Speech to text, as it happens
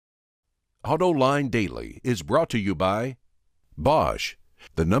AutoLine Daily is brought to you by Bosch.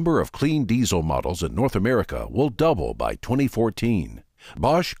 The number of clean diesel models in North America will double by 2014.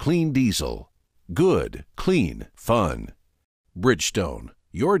 Bosch Clean Diesel. Good, clean, fun. Bridgestone.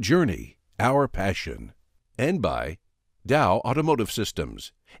 Your journey, our passion. And by Dow Automotive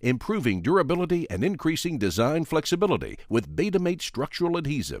Systems. Improving durability and increasing design flexibility with Betamate structural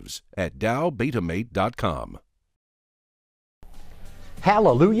adhesives at dowbetamate.com.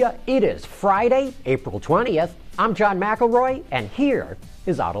 Hallelujah! It is Friday, April 20th. I'm John McElroy, and here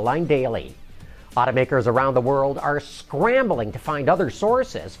is AutoLine Daily. Automakers around the world are scrambling to find other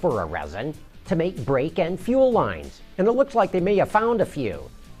sources for a resin to make brake and fuel lines, and it looks like they may have found a few.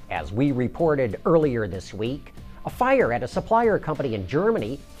 As we reported earlier this week, a fire at a supplier company in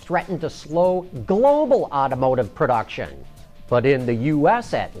Germany threatened to slow global automotive production. But in the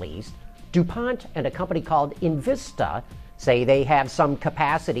U.S. at least, DuPont and a company called Invista say they have some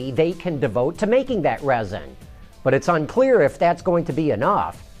capacity they can devote to making that resin. But it's unclear if that's going to be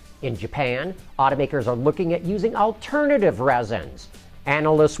enough. In Japan, automakers are looking at using alternative resins.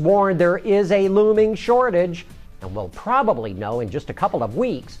 Analysts warn there is a looming shortage, and we'll probably know in just a couple of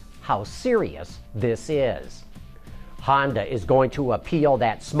weeks how serious this is. Honda is going to appeal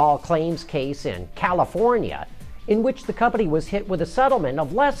that small claims case in California, in which the company was hit with a settlement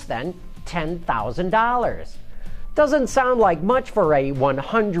of less than $10,000. Doesn't sound like much for a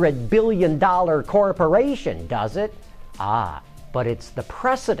 $100 billion corporation, does it? But it's the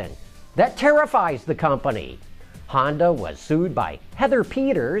precedent that terrifies the company. Honda was sued by Heather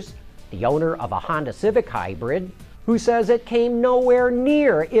Peters, the owner of a Honda Civic Hybrid, who says it came nowhere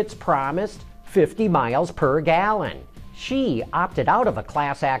near its promised 50 miles per gallon. She opted out of a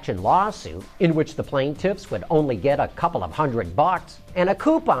class action lawsuit in which the plaintiffs would only get a couple of $100 and a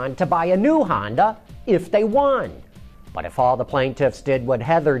coupon to buy a new Honda if they won. But if all the plaintiffs did what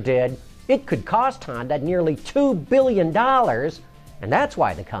Heather did, it could cost Honda nearly $2 billion, and that's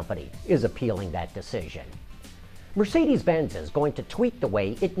why the company is appealing that decision. Mercedes-Benz is going to tweak the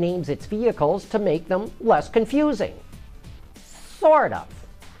way it names its vehicles to make them less confusing. Sort of.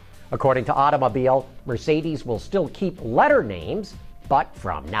 According to Automobile, Mercedes will still keep letter names, but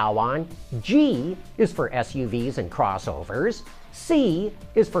from now on, G is for SUVs and crossovers, C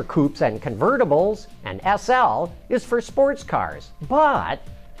is for coupes and convertibles, and SL is for sports cars. But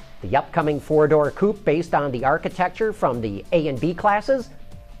the upcoming four-door coupe based on the architecture from the A and B classes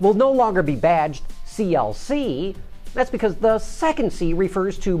will no longer be badged CLC. That's because the second C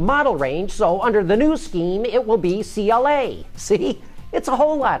refers to model range, so under the new scheme, it will be CLA. See? It's a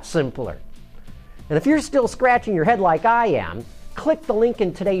whole lot simpler. And if you're still scratching your head like I am, click the link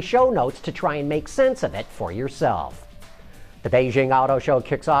in today's show notes to try and make sense of it for yourself. The Beijing Auto Show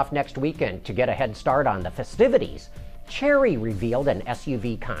kicks off next weekend. To get a head start on the festivities, Chery revealed an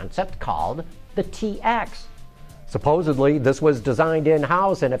SUV concept called the TX. Supposedly, this was designed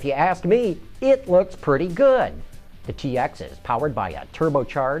in-house, and if you ask me, it looks pretty good. The TX is powered by a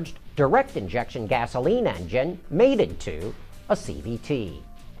turbocharged, direct-injection gasoline engine mated to a CVT.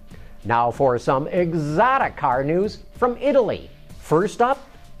 Now for some exotic car news from Italy. First up,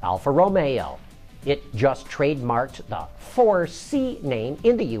 Alfa Romeo. It just trademarked the 4C name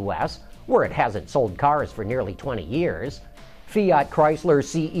in the U.S., where it hasn't sold cars for nearly 20 years. Fiat Chrysler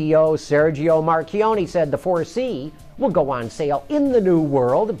CEO Sergio Marchionne said the 4C will go on sale in the New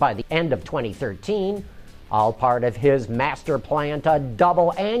World by the end of 2013, all part of his master plan to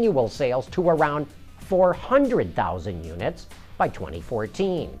double annual sales to around 400,000 units by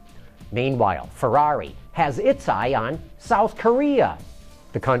 2014. Meanwhile, Ferrari has its eye on South Korea.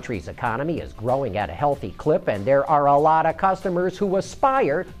 The country's economy is growing at a healthy clip, and there are a lot of customers who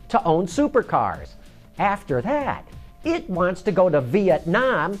aspire to own supercars. After that, it wants to go to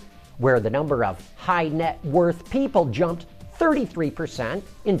Vietnam, where the number of high net worth people jumped 33%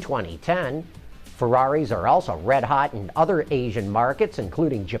 in 2010. Ferraris are also red hot in other Asian markets,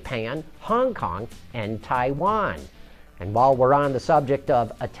 including Japan, Hong Kong, and Taiwan. And while we're on the subject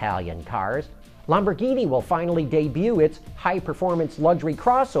of Italian cars, Lamborghini will finally debut its high-performance luxury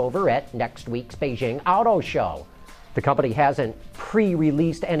crossover at next week's Beijing Auto Show. The company hasn't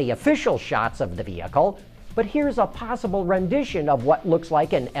pre-released any official shots of the vehicle, but here's a possible rendition of what looks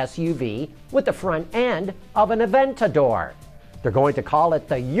like an SUV with the front end of an Aventador. They're going to call it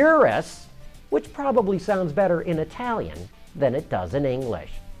the Urus, which probably sounds better in Italian than it does in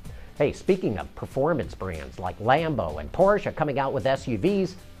English. Hey, speaking of performance brands like Lambo and Porsche coming out with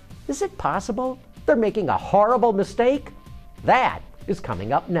SUVs, is it possible they're making a horrible mistake? That is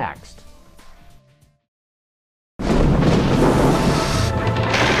coming up next.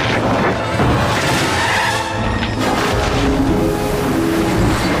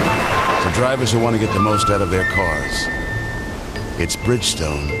 drivers who want to get the most out of their cars. It's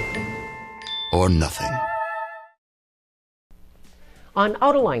Bridgestone or nothing. On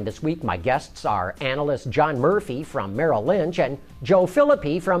Autoline this week, my guests are analyst John Murphy from Merrill Lynch and Joe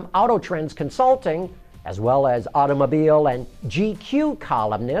Philippi from Auto Trends Consulting, as well as automobile and GQ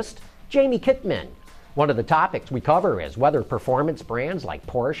columnist Jamie Kittman. One of the topics we cover is whether performance brands like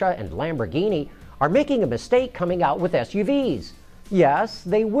Porsche and Lamborghini are making a mistake coming out with SUVs. Yes,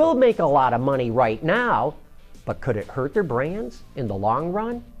 they will make a lot of money right now, but could it hurt their brands in the long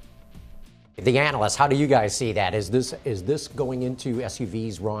run? The analysts, how do you guys see that? Is this going into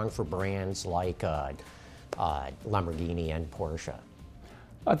SUVs wrong for brands like Lamborghini and Porsche?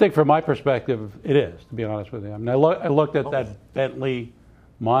 I think from my perspective, it is, to be honest with you. I mean, I looked at that Bentley,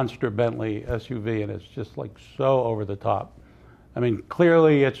 monster Bentley SUV, and it's just like so over the top. I mean,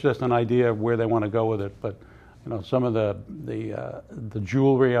 clearly it's just an idea of where they want to go with it, but you know, some of the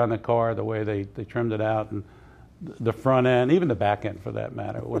jewelry on the car, the way they trimmed it out, and the front end, even the back end for that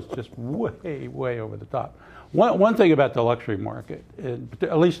matter, was just way over the top. One thing about the luxury market,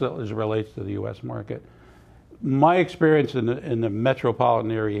 at least as it relates to the U.S. market, my experience in the metropolitan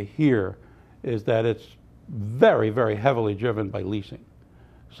area here is that it's very, very heavily driven by leasing.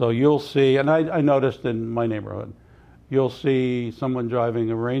 So you'll see, and I noticed in my neighborhood, you'll see someone driving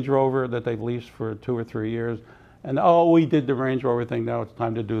a Range Rover that they've leased for 2 or 3 years, and we did the Range Rover thing, now it's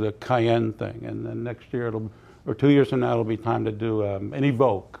time to do the Cayenne thing, and then next year or 2 years from now it'll be time to do an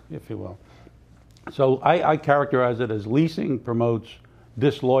Evoque, if you will. So I characterize it as leasing promotes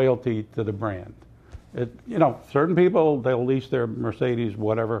disloyalty to the brand. Certain people, they'll lease their Mercedes,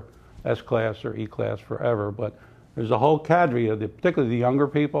 whatever, S-Class or E-Class forever, but there's a whole cadre of particularly the younger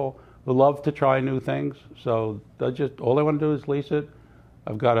people who love to try new things. So all they want to do is lease it.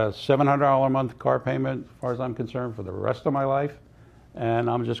 I've got a $700 a month car payment, as far as I'm concerned, for the rest of my life, and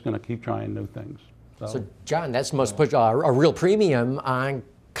I'm just going to keep trying new things. So John, that must put a real premium on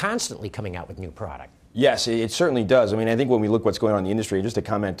constantly coming out with new product. Yes, it certainly does. I mean, I think when we look what's going on in the industry, just to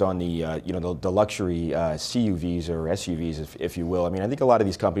comment on the luxury CUVs or SUVs, if you will. I mean, I think a lot of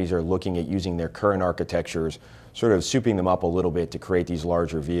these companies are looking at using their current architectures, sort of souping them up a little bit to create these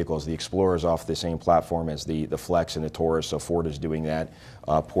larger vehicles. The Explorer is off the same platform as the Flex and the Taurus, so Ford is doing that.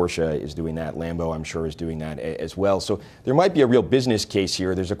 Porsche is doing that. Lambo, I'm sure, is doing that as well. So there might be a real business case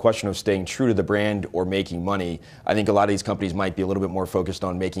here. There's a question of staying true to the brand or making money. I think a lot of these companies might be a little bit more focused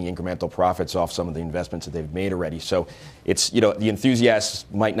on making incremental profits off some of the investments that they've made already. So it's, the enthusiasts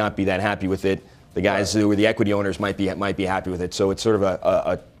might not be that happy with it. The guys who are the equity owners might be happy with it. So it's sort of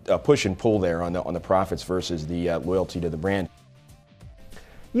a push and pull there on the profits versus the loyalty to the brand.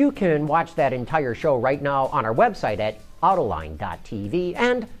 You can watch that entire show right now on our website at Autoline.tv,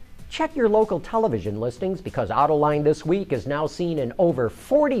 and check your local television listings because Autoline this week is now seen in over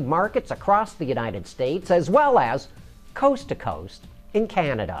 40 markets across the United States, as well as coast to coast in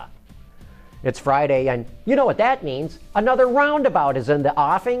Canada. It's Friday, and you know what that means. Another roundabout is in the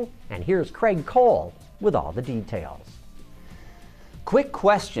offing, and here's Craig Cole with all the details. Quick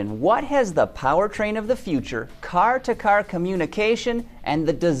question, what has the powertrain of the future, car-to-car communication, and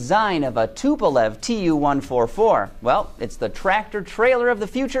the design of a Tupolev Tu-144? Well, it's the tractor-trailer of the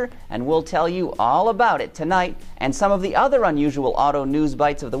future, and we'll tell you all about it tonight and some of the other unusual auto news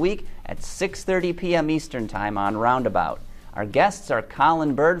bites of the week at 6:30 p.m. Eastern Time on Roundabout. Our guests are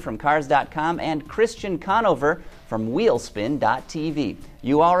Colin Bird from Cars.com and Christian Conover from Wheelspin.tv.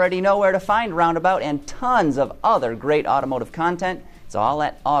 You already know where to find Roundabout and tons of other great automotive content. It's all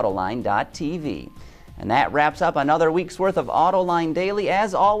at Autoline.tv. And that wraps up another week's worth of Autoline Daily.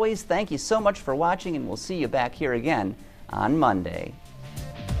 As always, thank you so much for watching, and we'll see you back here again on Monday.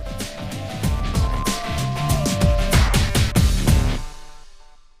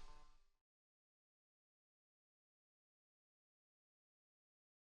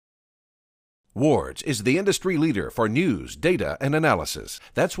 Wards is the industry leader for news, data, and analysis.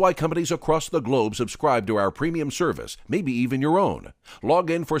 That's why companies across the globe subscribe to our premium service, maybe even your own. Log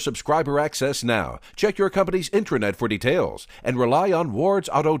in for subscriber access now. Check your company's intranet for details and rely on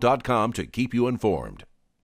wardsauto.com to keep you informed.